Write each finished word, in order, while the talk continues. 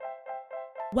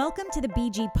Welcome to the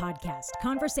BG Podcast,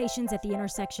 conversations at the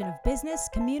intersection of business,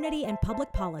 community, and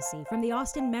public policy from the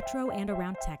Austin Metro and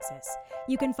around Texas.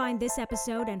 You can find this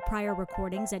episode and prior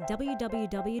recordings at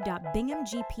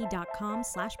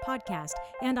www.binghamgp.com/podcast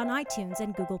and on iTunes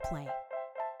and Google Play.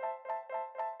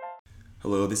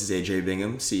 Hello, this is AJ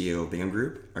Bingham, CEO of Bingham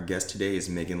Group. Our guest today is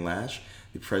Megan Lasch,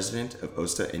 the president of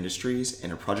OSTA Industries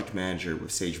and a project manager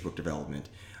with Sagebrook Development.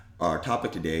 Our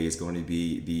topic today is going to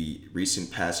be the recent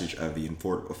passage of the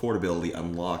Affordability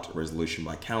Unlocked resolution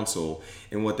by Council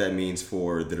and what that means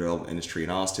for the development industry in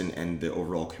Austin and the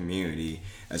overall community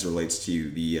as it relates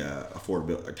to the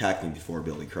attacking the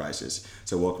affordability crisis.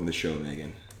 So welcome to the show,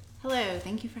 Megan. Hello,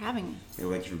 thank you for having me.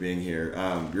 Yeah, thank you for being here.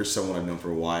 You're someone I've known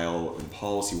for a while in the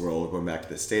policy world, going back to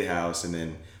the State House and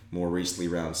then more recently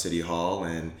around City Hall.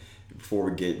 And before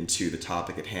we get into the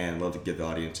topic at hand, I'd love to give the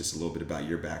audience just a little bit about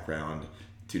your background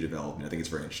to development. I think it's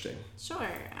very interesting. Sure.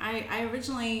 I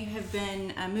originally have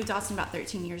been moved to Austin about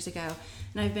 13 years ago,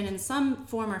 and I've been in some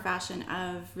form or fashion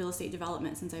of real estate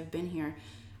development since I've been here.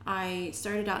 I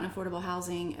started out in affordable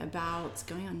housing about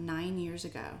going on 9 years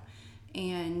ago,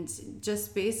 and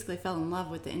just basically fell in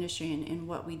love with the industry and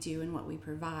what we do and what we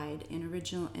provide, and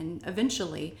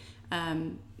eventually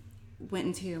went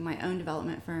into my own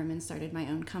development firm and started my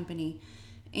own company.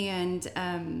 And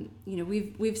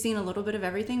we've seen a little bit of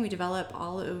everything. We develop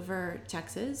all over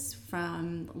Texas,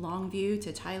 from Longview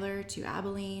to Tyler to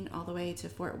Abilene, all the way to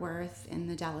Fort Worth in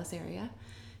the Dallas area.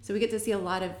 So we get to see a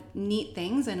lot of neat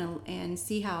things and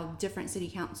see how different city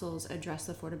councils address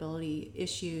the affordability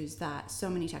issues that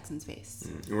so many Texans face.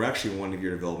 We're actually in one of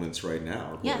your developments right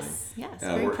now. Yes,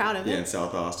 very proud of it. Yeah, in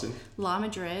South Austin. La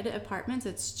Madrid Apartments.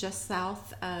 It's just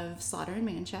south of Slaughter and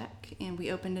Manchac, and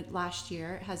we opened it last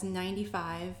year. It has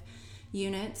 95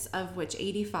 units, of which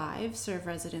 85 serve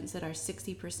residents that are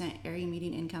 60% area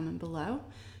median income and below.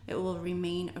 It will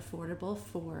remain affordable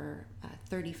for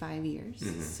 35 years.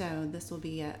 Mm-hmm. So this will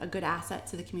be a good asset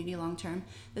to the community long term.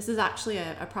 This is actually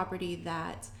a property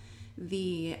that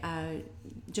the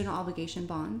general obligation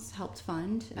bonds helped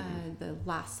fund. The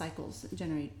last cycle's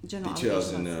general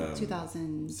obligation bonds.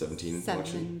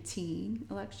 2017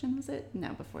 election, was it?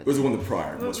 No, before that. It was the one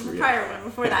prior. Prior one,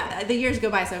 before that. The years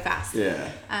go by so fast. Yeah.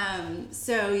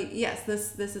 So yes,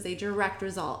 this is a direct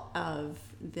result of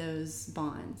those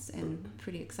bonds, and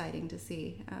pretty exciting to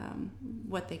see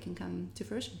what they can come to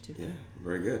fruition to. Yeah,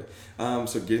 very good.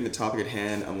 So getting the topic at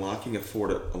hand, unlocking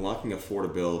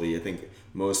affordability. I think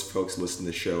most folks listening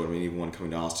to the show, and anyone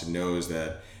coming to Austin knows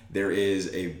that there is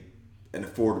an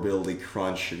affordability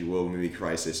crunch, if you will, maybe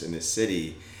crisis in this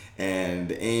city. And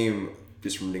the aim,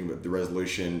 just from reading the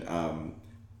resolution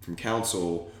from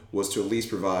council, was to at least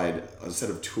provide a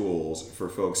set of tools for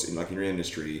folks in your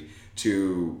industry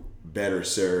to better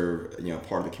serve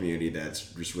part of the community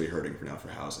that's just really hurting for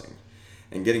housing.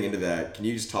 And getting into that, can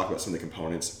you just talk about some of the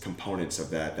components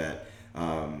of that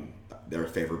are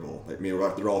favorable?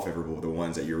 They're all favorable, the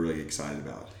ones that you're really excited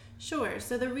about. Sure.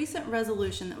 So the recent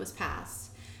resolution that was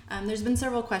passed, there's been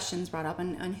several questions brought up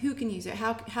on who can use it,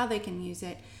 how they can use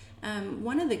it.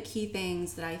 One of the key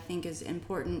things that I think is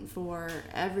important for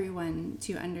everyone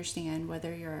to understand,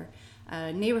 whether you're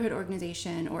a neighborhood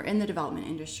organization or in the development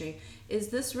industry, is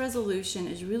this resolution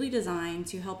is really designed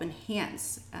to help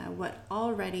enhance what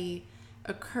already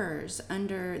occurs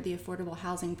under the affordable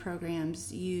housing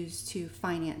programs used to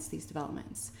finance these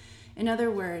developments. In other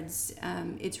words,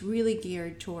 it's really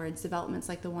geared towards developments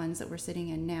like the ones that we're sitting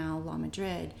in now, La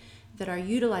Madrid, that are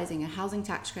utilizing a housing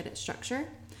tax credit structure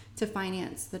to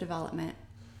finance the development.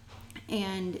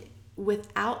 And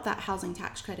without that housing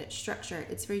tax credit structure,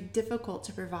 it's very difficult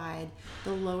to provide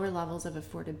the lower levels of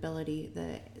affordability.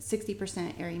 The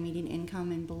 60% area median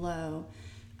income and below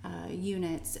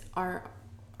units are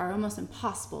almost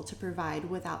impossible to provide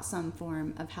without some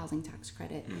form of housing tax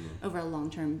credit over a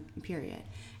long-term period.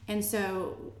 And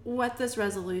so what this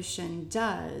resolution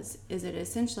does is it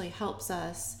essentially helps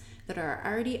us that are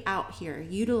already out here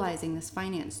utilizing this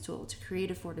finance tool to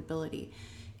create affordability.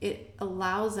 It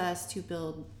allows us to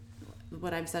build,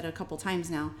 what I've said a couple times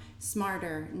now,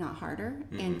 smarter, not harder,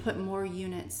 and put more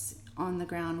units on the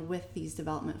ground with these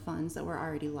development funds that we're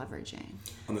already leveraging.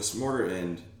 On the smarter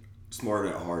end,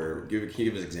 smarter, not harder, can you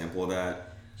give us an example of that?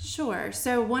 Sure.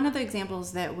 So one of the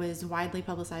examples that was widely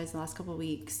publicized the last couple of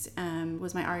weeks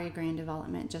was my Aria Grand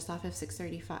development just off of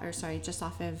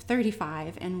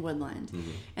 35 in Woodland.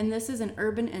 And this is an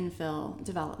urban infill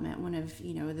development, one of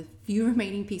the few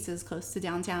remaining pieces close to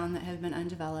downtown that have been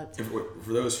undeveloped. And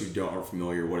for those who aren't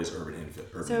familiar, what is urban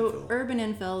infill? Urban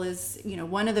infill is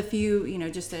one of the few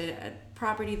just a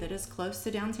property that is close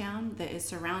to downtown, that is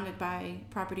surrounded by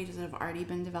properties that have already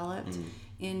been developed,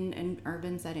 in an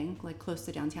urban setting, like close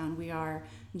to downtown. We are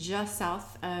just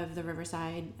south of the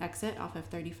Riverside exit off of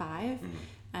 35.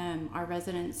 Our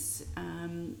residents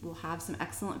will have some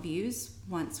excellent views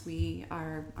once we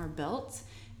are built,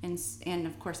 and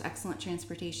of course excellent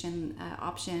transportation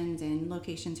options and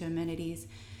location to amenities.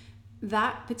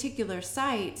 That particular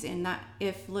site, and that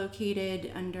if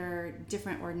located under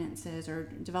different ordinances or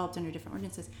developed under different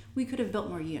ordinances, we could have built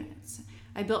more units.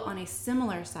 I built on a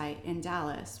similar site in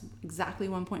Dallas, exactly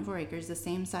 1.4 acres, the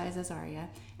same size as Aria,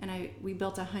 and we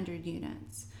built 100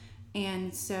 units.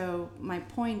 And so my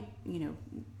point,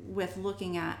 with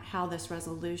looking at how this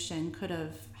resolution could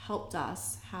have helped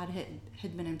us had it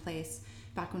had been in place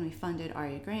back when we funded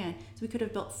Aria Grande, is we could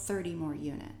have built 30 more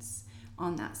units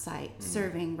on that site,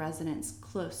 serving residents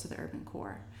close to the urban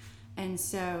core. And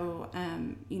so,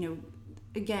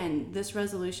 again, this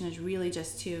resolution is really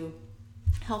just to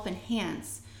help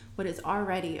enhance what is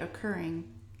already occurring,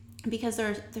 because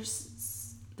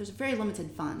there's very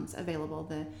limited funds available.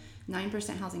 The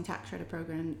 9% housing tax credit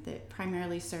program that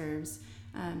primarily serves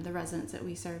the residents that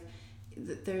we serve,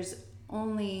 there's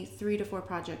only 3 to 4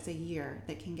 projects a year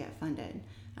that can get funded.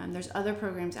 There's other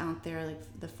programs out there like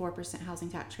the 4% housing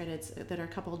tax credits that are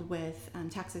coupled with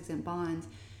tax exempt bonds.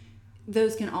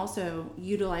 Those can also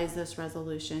utilize this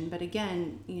resolution, but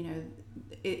again,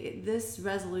 this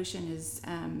resolution is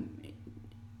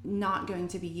not going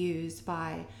to be used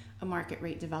by a market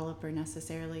rate developer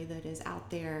necessarily that is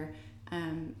out there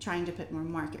trying to put more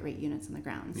market rate units on the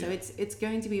ground. So it's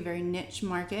going to be a very niche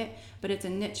market, but it's a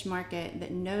niche market that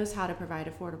knows how to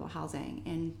provide affordable housing.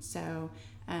 And so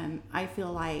I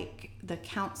feel like the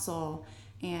council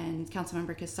and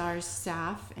Councilmember Kassar's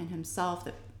staff and himself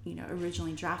that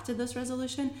originally drafted this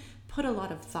resolution put a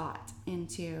lot of thought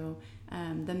into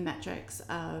the metrics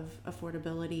of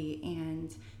affordability,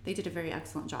 and they did a very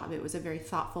excellent job. It was a very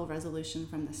thoughtful resolution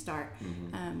from the start.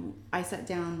 I sat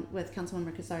down with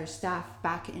Councilmember Kassar's staff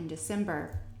back in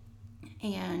December,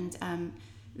 and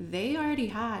they already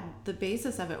had the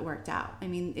basis of it worked out. I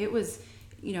mean, it was,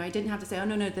 I didn't have to say, oh,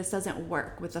 no, this doesn't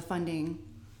work with the funding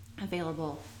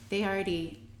available. They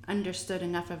already understood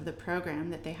enough of the program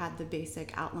that they had the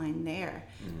basic outline there,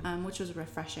 which was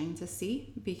refreshing to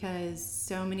see, because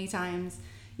so many times,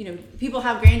 people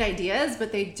have grand ideas,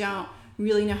 but they don't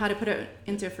really know how to put it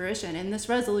into fruition. And this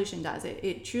resolution does.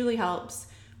 It truly helps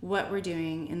what we're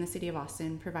doing in the city of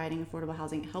Austin, providing affordable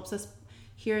housing. It helps us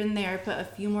here and there put a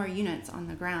few more units on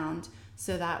the ground,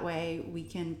 so that way we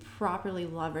can properly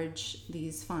leverage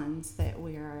these funds that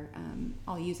we are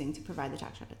all using to provide the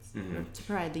tax credits, or to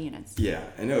provide the units. Yeah,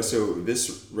 I know. So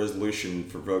this resolution,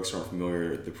 for folks who aren't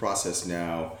familiar, the process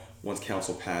now, once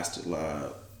council passed it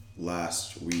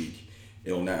last week,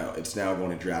 it's now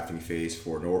going to drafting phase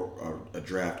for a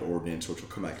draft ordinance, which will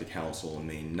come back to council on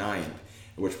May 9th,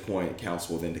 at which point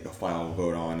council will then take a final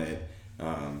vote on it.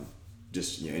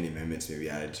 Just any amendments may be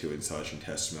added to it and such, and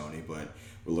testimony, but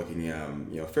we're looking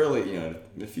fairly in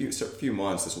a few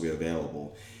months this will be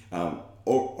available.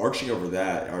 Arching over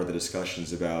that are the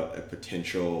discussions about a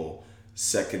potential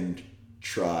second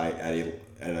try at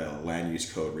a land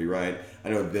use code rewrite. I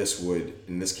know this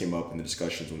came up in the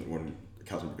discussions when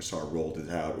Councilmember Kassar rolled it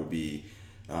out, would be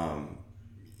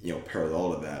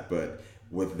parallel to that. But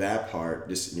with that part,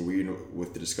 just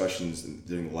with the discussions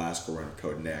during the last go round of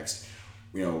Code Next,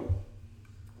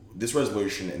 this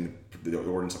resolution and the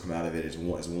ordinance will come out of it is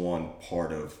one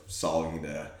part of solving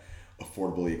the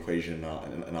affordability equation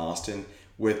in Austin.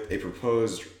 With a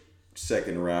proposed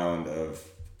second round of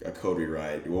a code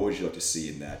rewrite, what would you like to see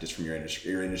in that, just from your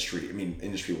industry? I mean,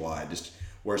 industry-wide, just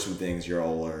what are some things you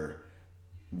all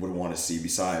would want to see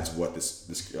besides what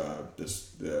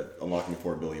the unlocking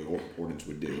affordability ordinance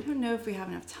would do? I don't know if we have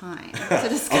enough time to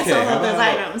discuss all of those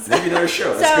items. Maybe another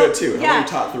show. That's good too. How about your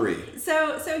top 3?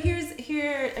 So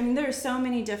here. I mean, there are so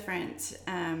many different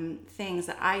things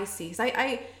that I see. Because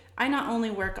I not only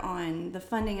work on the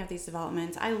funding of these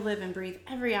developments, I live and breathe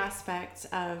every aspect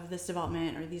of this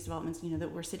development or these developments,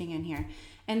 that we're sitting in here.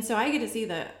 And so I get to see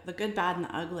the good, bad, and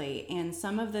the ugly. And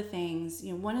some of the things,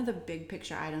 one of the big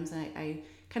picture items, and I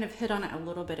kind of hit on it a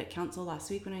little bit at council last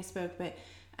week when I spoke, but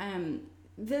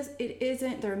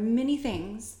there are many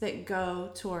things that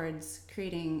go towards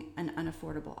creating an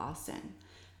unaffordable Austin.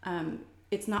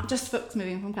 It's not just folks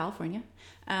moving from California.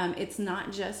 It's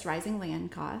not just rising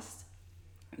land costs.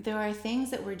 There are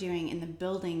things that we're doing in the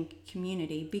building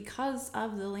community because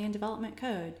of the land development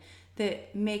code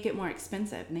that make it more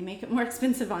expensive. And they make it more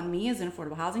expensive on me as an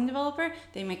affordable housing developer.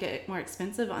 They make it more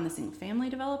expensive on the single family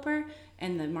developer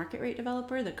and the market rate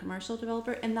developer, the commercial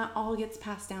developer, and that all gets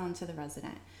passed down to the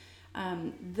resident.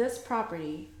 This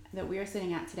property that we are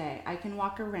sitting at today, I can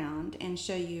walk around and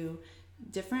show you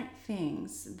different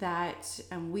things that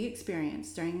we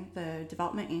experienced during the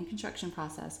development and construction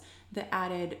process that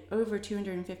added over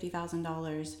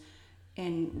 $250,000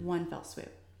 in one fell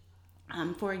swoop.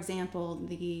 For example,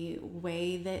 the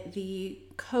way that the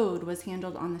code was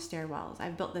handled on the stairwells.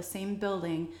 I've built the same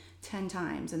building 10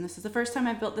 times, and this is the first time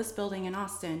I've built this building in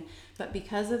Austin, but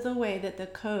because of the way that the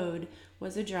code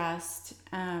was addressed,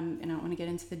 and I don't want to get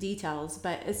into the details,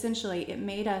 but essentially it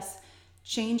made us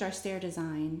change our stair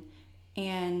design,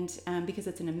 and because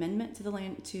it's an amendment to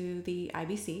the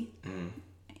IBC,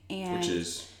 and which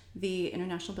is the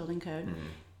International Building Code.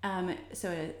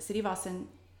 So a City of Austin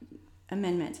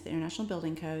amendment to the International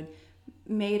Building Code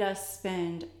made us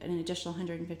spend an additional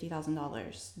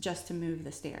 $150,000 just to move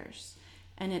the stairs.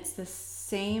 And it's the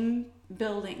same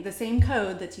building, the same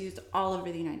code that's used all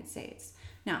over the United States.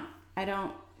 Now, I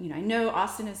know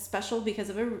Austin is special because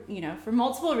of for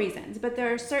multiple reasons, but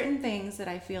there are certain things that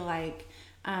I feel like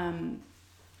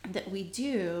that we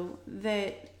do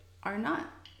that are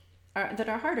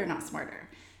harder, not smarter.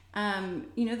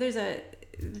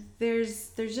 There's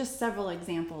just several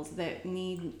examples that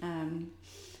need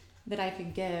that I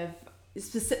could give,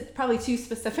 probably too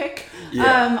specific,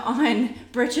 on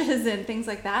bridges and things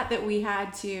like that we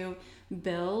had to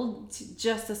build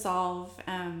just to solve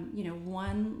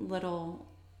one little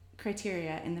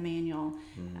criteria in the manual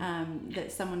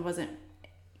that someone wasn't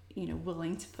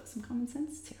willing to put some common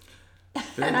sense to.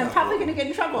 And I'm probably going to get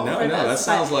in trouble for this. No, that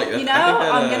sounds like...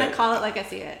 I'm going to call it like I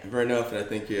see it. Fair enough, and I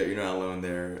think you're not alone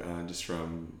there, I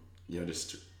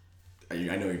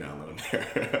know you're not alone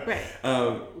there. Right.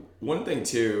 One thing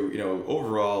too,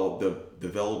 overall, the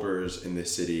developers in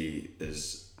this city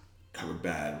have a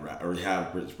bad rap, or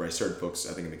certain folks,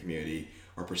 I think, in the community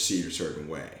are perceived a certain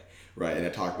way, right? And I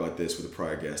talked about this with a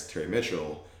prior guest, Terry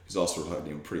Mitchell, who's also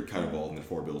pretty kind of involved in the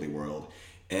affordability world.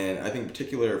 And I think in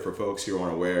particular for folks who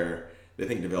aren't aware, they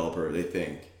think developer, they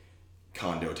think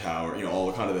condo tower, all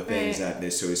the kind of the things that they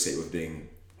associate with being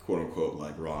quote unquote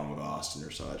like wrong with Austin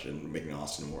or such, and making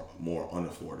Austin more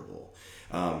unaffordable.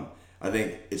 I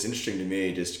think it's interesting to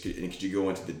me. Could you go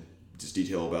into this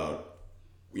detail about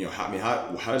how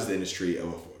does the industry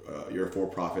of you're a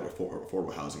for-profit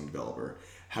affordable housing developer?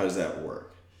 How does that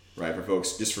work, right? For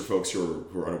folks who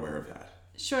are unaware of that.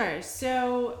 Sure.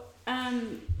 So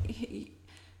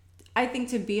I think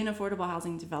to be an affordable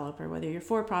housing developer, whether you're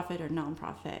for-profit or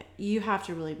nonprofit, you have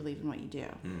to really believe in what you do,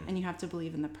 and you have to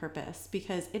believe in the purpose,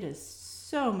 because it is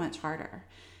so much harder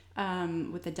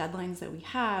with the deadlines that we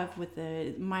have, with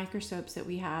the microscopes that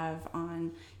we have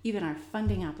on even our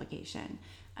funding application.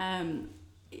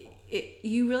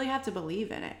 You really have to believe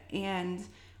in it, and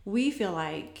we feel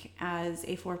like as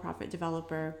a for-profit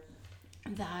developer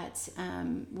that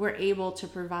we're able to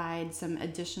provide some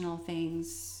additional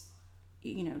things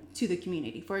to the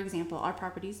community. For example, our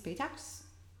properties pay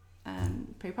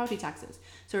property taxes.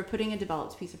 So we're putting a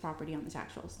developed piece of property on the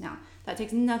tax rolls. Now, that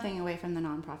takes nothing away from the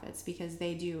nonprofits, because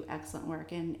they do excellent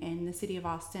work. And the City of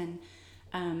Austin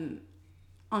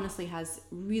honestly has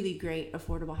really great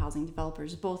affordable housing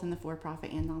developers, both in the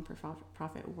for-profit and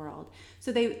non-profit world.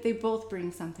 So they both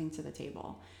bring something to the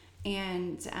table.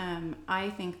 And I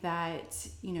think that,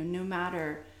 no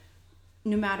matter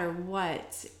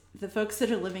what, the folks that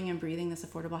are living and breathing this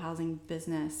affordable housing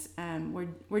business,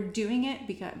 we're doing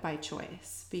it by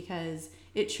choice, because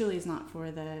it truly is not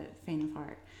for the faint of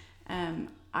heart.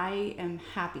 I am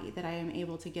happy that I am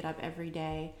able to get up every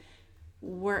day,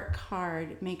 work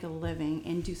hard, make a living,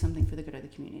 and do something for the good of the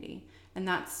community. And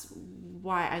that's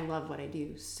why I love what I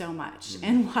do so much,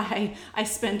 and why I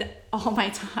spend all my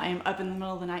time up in the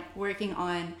middle of the night working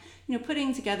on,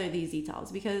 putting together these details,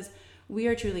 because we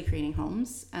are truly creating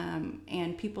homes,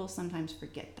 and people sometimes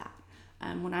forget that.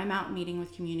 When I'm out meeting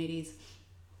with communities,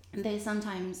 they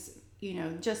sometimes,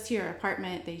 just hear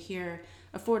apartment, they hear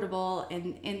affordable,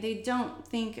 and they don't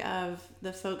think of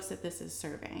the folks that this is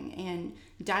serving, and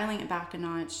dialing it back a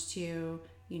notch to,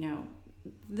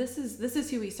 this is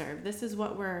who we serve. This is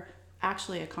what we're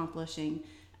actually accomplishing.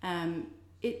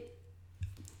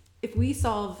 If we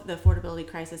solve the affordability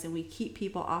crisis and we keep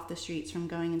people off the streets from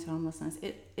going into homelessness,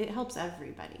 it helps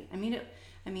everybody.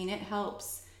 It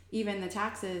helps even the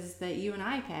taxes that you and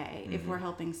I pay if we're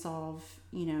helping solve,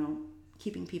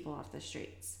 keeping people off the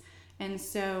streets. And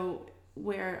so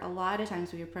where a lot of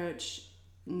times we approach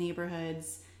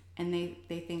neighborhoods and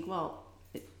they think, well,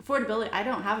 affordability, I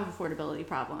don't have an affordability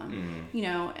problem.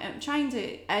 Trying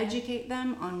to educate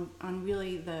them on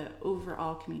really the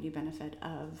overall community benefit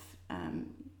of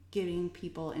getting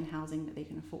people in housing that they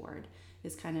can afford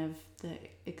is kind of the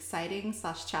exciting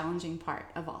 / challenging part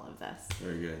of all of this.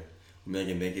 Very good.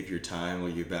 Megan, thank you for your time.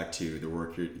 We'll get back to the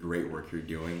great work you're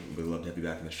doing. We'd love to have you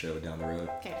back on the show down the road.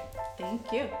 Okay,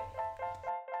 thank you.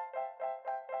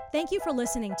 Thank you for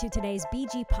listening to today's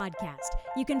BG Podcast.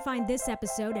 You can find this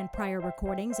episode and prior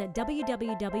recordings at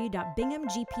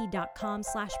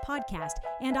www.binghamgp.com/podcast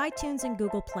and iTunes and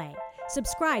Google Play.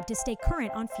 Subscribe to stay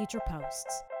current on future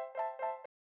posts.